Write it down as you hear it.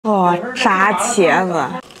哦，炸茄子。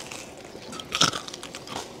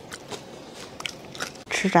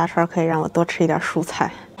吃炸串可以让我多吃一点蔬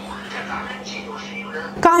菜。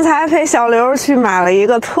刚才陪小刘去买了一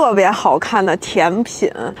个特别好看的甜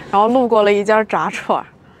品，然后路过了一家炸串，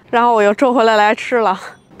然后我又周回来吃了。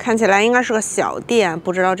看起来应该是个小店，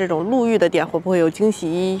不知道这种路遇的店会不会有惊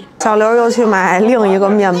喜。小刘又去买另一个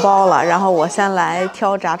面包了，然后我先来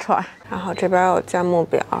挑炸串。然后这边有价目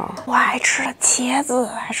表，我爱吃的茄子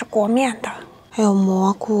还是裹面的，还有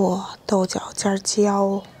蘑菇、豆角尖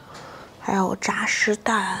椒，还有炸湿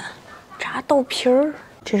蛋、炸豆皮儿。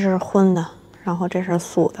这是荤的，然后这是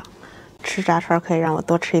素的。吃炸串可以让我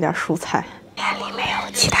多吃一点蔬菜。店里没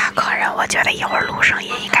有其他客人，我觉得一会儿录声音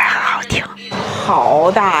应该很好听。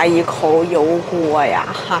好大一口油锅呀，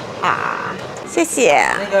哈哈！谢谢。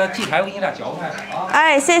那个鸡排我给你俩搅开啊。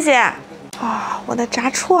哎，谢谢。啊，我的炸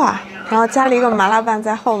串，然后加了一个麻辣拌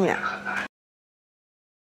在后面。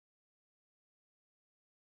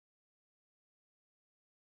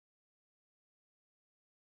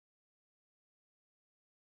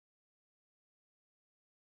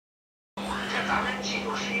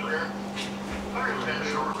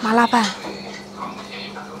麻辣拌，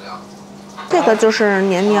这个就是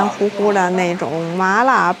黏黏糊糊的那种麻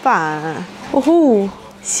辣拌。哦吼，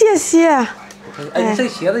谢谢。哎，这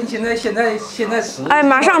茄子你现在吃？哎，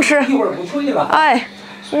马上吃。一会儿不脆了。哎，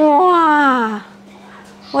哇，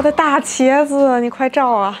我的大茄子，你快照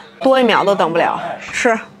啊！多一秒都等不了，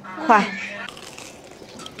吃，快。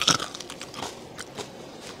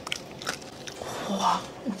哇，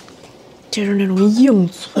这是那种硬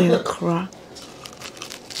脆的壳。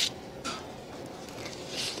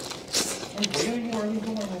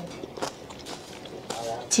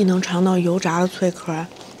既能尝到油炸的脆壳，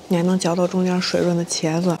你还能嚼到中间水润的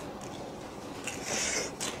茄子。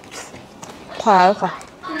快来一块！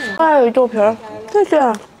还有一豆皮儿，谢谢！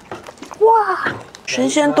哇，神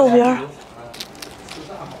仙豆皮儿！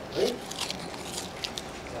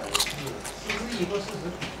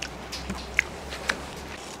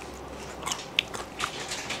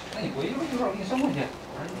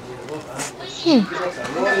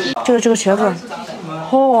这个茄子，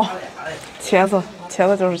哦，茄子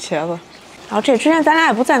就是茄子。然后这之前咱俩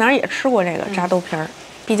也不在哪儿也吃过这个炸豆皮儿，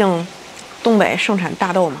毕竟东北盛产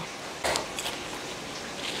大豆嘛。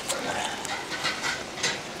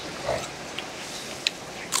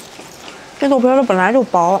这豆皮儿它本来就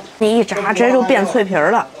薄，你一炸直接就变脆皮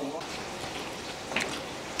儿了。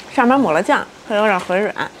上面抹了酱，它有点回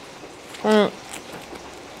软。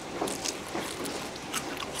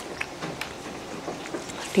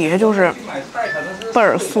底下就是倍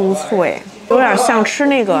儿酥脆，有点像吃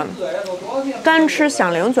那个干吃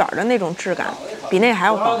响铃卷的那种质感，比那还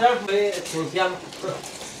要薄。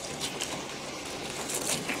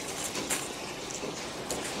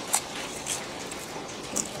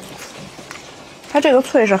它这个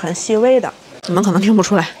脆是很细微的，你们可能听不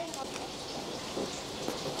出来。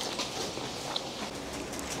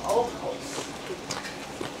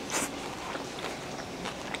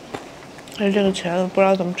而且这个茄子不知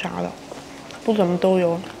道怎么炸的，不怎么兜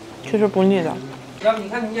油，确实不腻的。要不你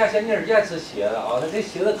看你家小妮儿爱吃茄子啊，她这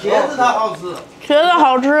茄子它好吃，茄子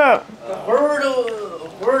好吃，魂儿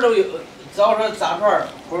都有，只要说炸串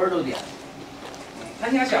魂儿都点。他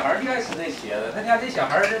家小孩就爱吃这茄子，他家这小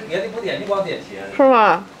孩别的不点，就光点茄子。是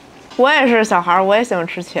吗？我也是小孩，我也喜欢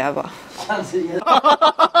吃茄子。想吃茄子。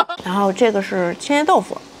然后这个是千叶豆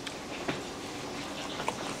腐，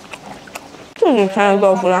就是千叶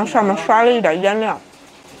豆腐，然后上面刷了一点腌料，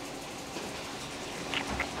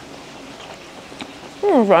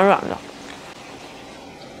软软的。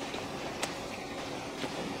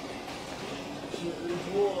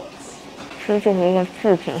其实就是一个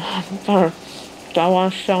制品，但是炸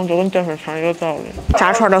完香就跟电水肠一个道理。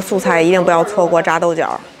炸串的素菜一定不要错过炸豆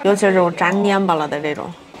角，尤其是这种炸蔫巴了的这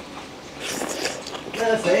种。那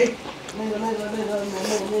个谁，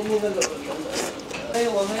哎，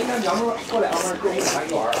我们家娘们过两门给我打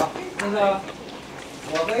一碗啊。那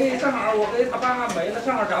个，正好我给他爸没了，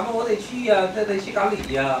正好咱们我得去呀，这得去赶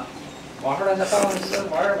礼呀。完后来他当时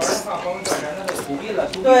玩的话，朋友圈那得出殡了，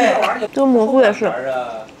出殡这玩意儿。这个蘑菇也是。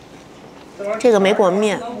这个没裹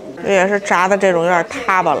面，这也是炸的这种有点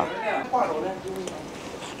塌巴了。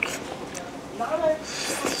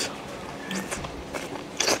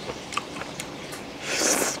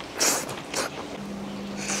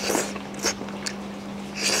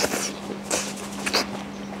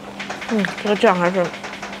这个酱还是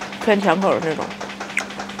偏甜口的那种。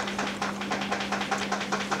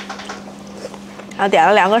然后点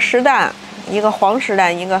了2个湿蛋，一个黄湿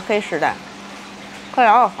蛋，一个黑湿蛋。快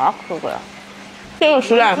点，好吃不了。这个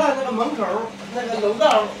湿蛋，那个有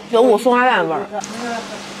道有股松花蛋味儿。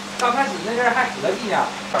刚开始那阵还合计呢。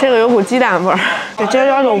这个有股鸡蛋味儿，这椒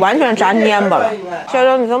椒就完全炸蔫巴了，椒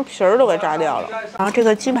椒那层皮儿都给炸掉了。然后这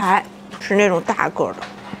个鸡排是那种大个的，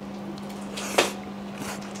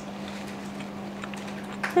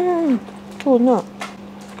不嫩，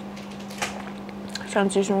像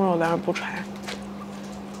鸡胸肉，但是不柴。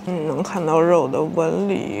能看到肉的纹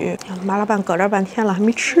理。麻辣拌搁这半天了，还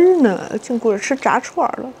没吃呢，净顾着吃炸串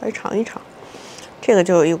了，来尝一尝。这个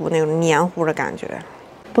就有一股那种黏糊的感觉，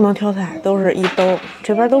不能挑菜，都是一兜，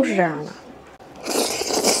这边都是这样的。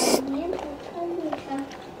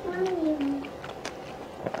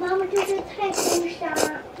妈妈，这是太空沙，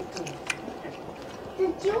这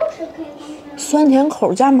就是太空沙。酸甜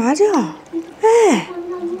口加麻酱，哎，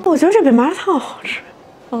我觉得这比麻辣烫好吃。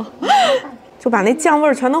就把那酱味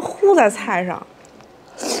儿全都糊在菜上。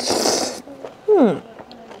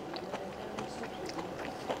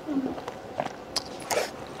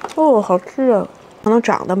好吃啊！可能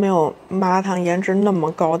长得没有麻辣烫颜值那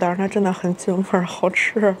么高，但是它真的很进味儿，好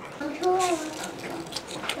吃。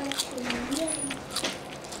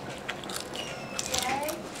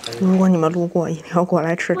如果你们路过，一定要过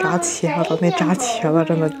来吃炸茄子，那炸茄子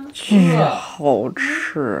真的巨好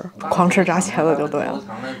吃，狂吃炸茄子就对了。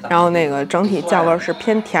然后那个整体酱味是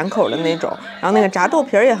偏甜口的那种，然后那个炸豆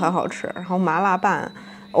皮儿也很好吃。然后麻辣拌，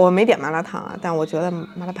我没点麻辣烫啊，但我觉得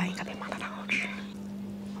麻辣拌应该比麻辣烫好吃。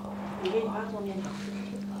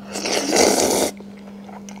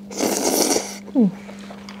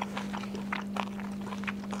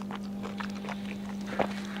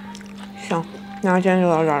行。那今天就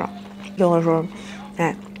到这儿了。有的时候，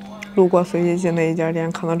哎，路过随机进的一家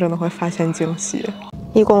店，可能真的会发现惊喜。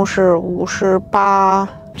一共是58。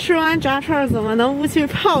吃完炸串怎么能不去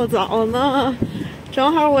泡澡呢？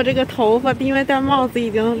正好我这个头发因为戴帽子已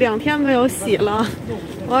经2天没有洗了，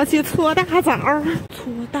我要去搓大澡。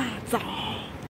搓大澡。